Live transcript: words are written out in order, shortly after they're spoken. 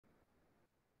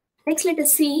Next, let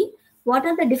us see what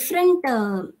are the different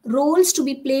roles to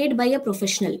be played by a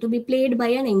professional, to be played by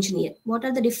an engineer. What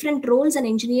are the different roles an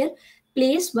engineer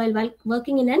plays while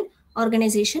working in an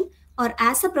organization, or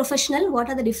as a professional, what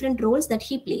are the different roles that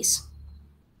he plays?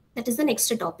 That is the next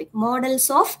topic, models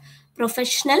of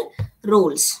professional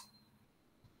roles.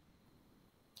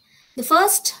 The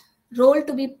first role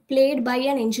to be played by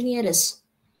an engineer is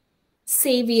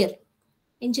savior.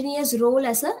 Engineer's role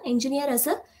as a engineer as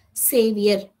a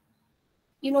savior.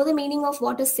 You know the meaning of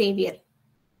what is savior,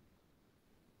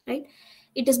 right?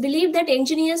 It is believed that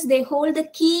engineers, they hold the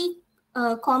key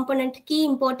component, key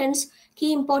important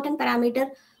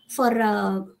parameter for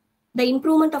the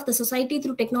improvement of the society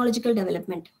through technological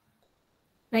development,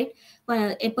 right?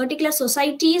 A particular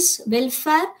society's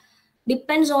welfare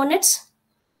depends on its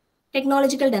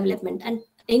technological development, and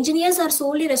engineers are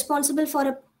solely responsible for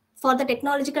the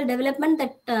technological development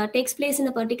that takes place in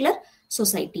a particular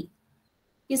society.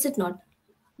 Is it not?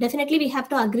 Definitely, we have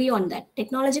to agree on that.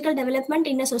 Technological development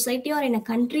in a society or in a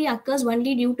country occurs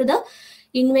only due to the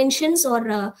inventions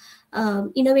or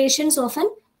innovations of an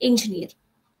engineer.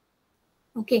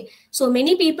 Okay, so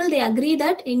many people, they agree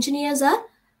that engineers are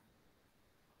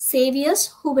saviors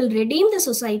who will redeem the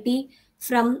society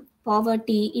from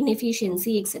poverty,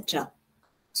 inefficiency, etc.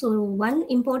 So one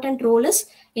important role is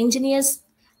engineers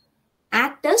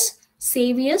act as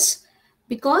saviors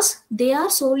because they are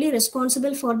solely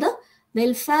responsible for the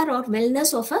welfare or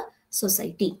wellness of a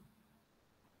society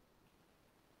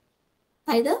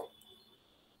by the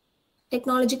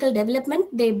technological development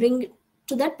they bring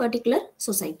to that particular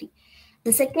society.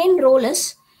 The second role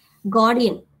is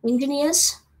guardian.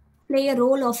 Engineers play a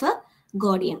role of a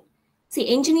guardian.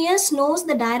 See, engineers knows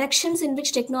the directions in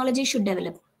which technology should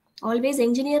develop. Always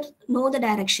engineers know the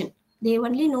direction. They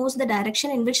only knows the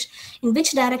direction in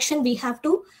which direction we have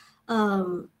to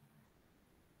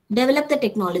develop the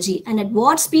technology, and at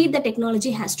what speed the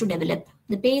technology has to develop,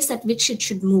 the pace at which it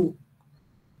should move.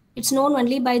 It's known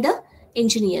only by the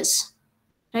engineers,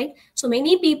 right? So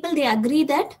many people, they agree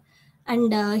that,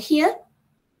 and here,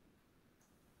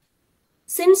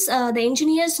 since the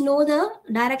engineers know the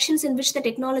directions in which the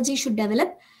technology should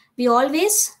develop, we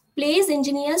always place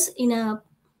engineers in a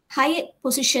high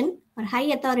position or high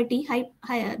authority.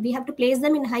 We have to place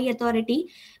them in high authority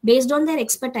based on their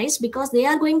expertise, because they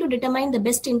are going to determine the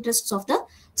best interests of the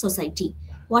society.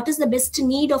 What is the best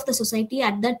need of the society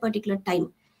at that particular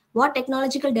time? What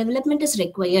technological development is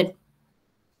required?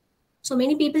 So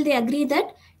many people, they agree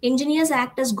that engineers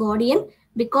act as guardian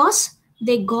because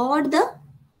they guard the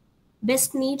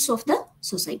best needs of the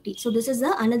society. So this is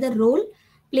another role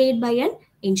played by an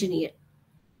engineer.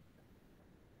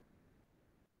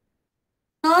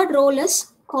 Third role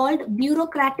is called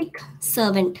bureaucratic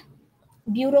servant.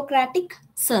 Bureaucratic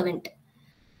servant.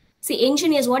 See,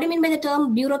 engineers, what do you mean by the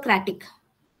term bureaucratic?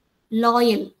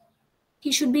 Loyal.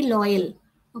 He should be loyal.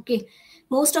 Okay.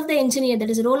 Most of the engineer,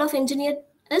 that is the role of engineer,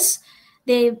 is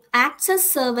they act as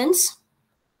servants,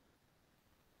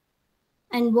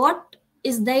 and what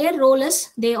is their role is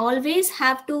they always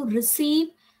have to receive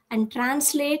and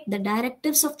translate the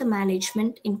directives of the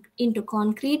management into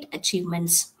concrete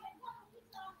achievements.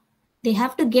 They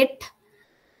have to get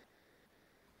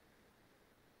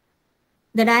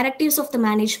the directives of the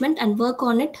management and work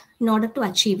on it in order to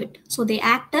achieve it. So they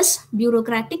act as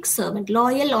bureaucratic servant,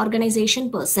 loyal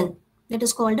organization person. That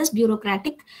is called as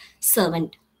bureaucratic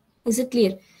servant. Is it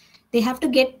clear? They have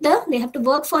to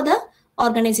work for the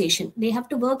organization. They have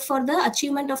to work for the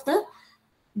achievement of the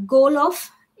goal of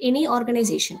any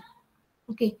organization.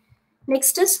 Okay.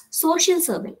 Next is social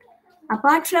servant.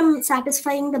 Apart from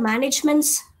satisfying the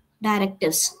management's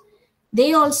directives,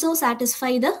 they also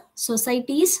satisfy the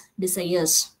society's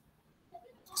desires.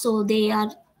 So they are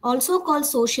also called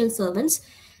social servants.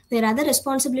 Their other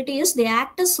responsibility is they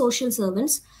act as social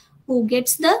servants who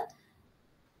gets the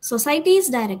society's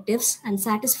directives and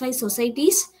satisfy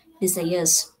society's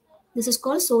desires. This is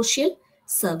called social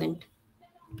servant.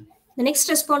 The next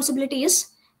responsibility is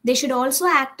they should also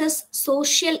act as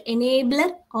social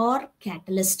enabler or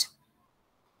catalyst.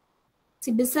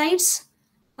 See, besides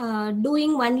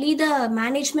doing only the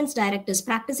management's directives,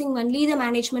 practicing only the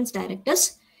management's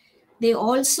directives, they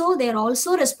are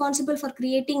also responsible for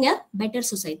creating a better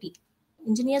society.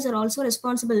 Engineers are also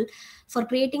responsible for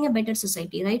creating a better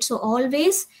society, right? So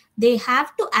always they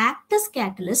have to act as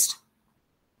catalyst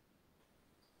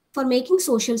for making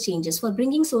social changes, for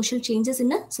bringing social changes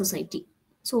in a society.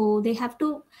 So they have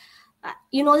to,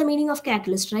 you know the meaning of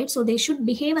catalyst, right? So they should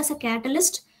behave as a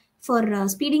catalyst for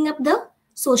speeding up the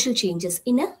social changes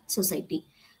in a society.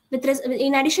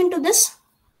 In addition to this,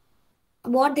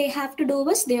 what they have to do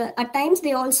is, they at times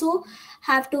they also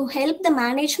have to help the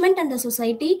management and the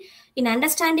society in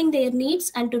understanding their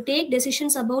needs and to take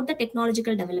decisions about the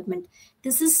technological development.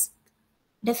 This is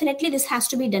definitely, this has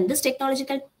to be done. This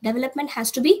technological development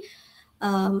has to be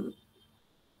um,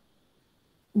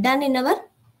 done in our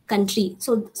country.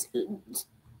 So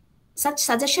such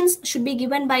suggestions should be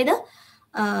given by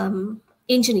the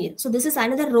engineer. So this is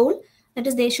another role, that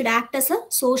is they should act as a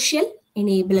social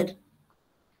enabler.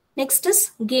 Next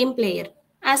is game player.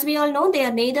 As we all know, they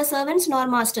are neither servants nor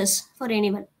masters for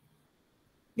anyone.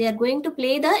 They are going to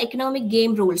play the economic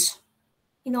game rules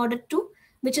in order to,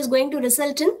 which is going to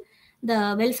result in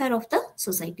the welfare of the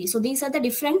society. So these are the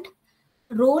different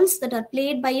roles that are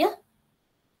played by a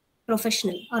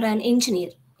professional or an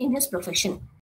engineer in his profession.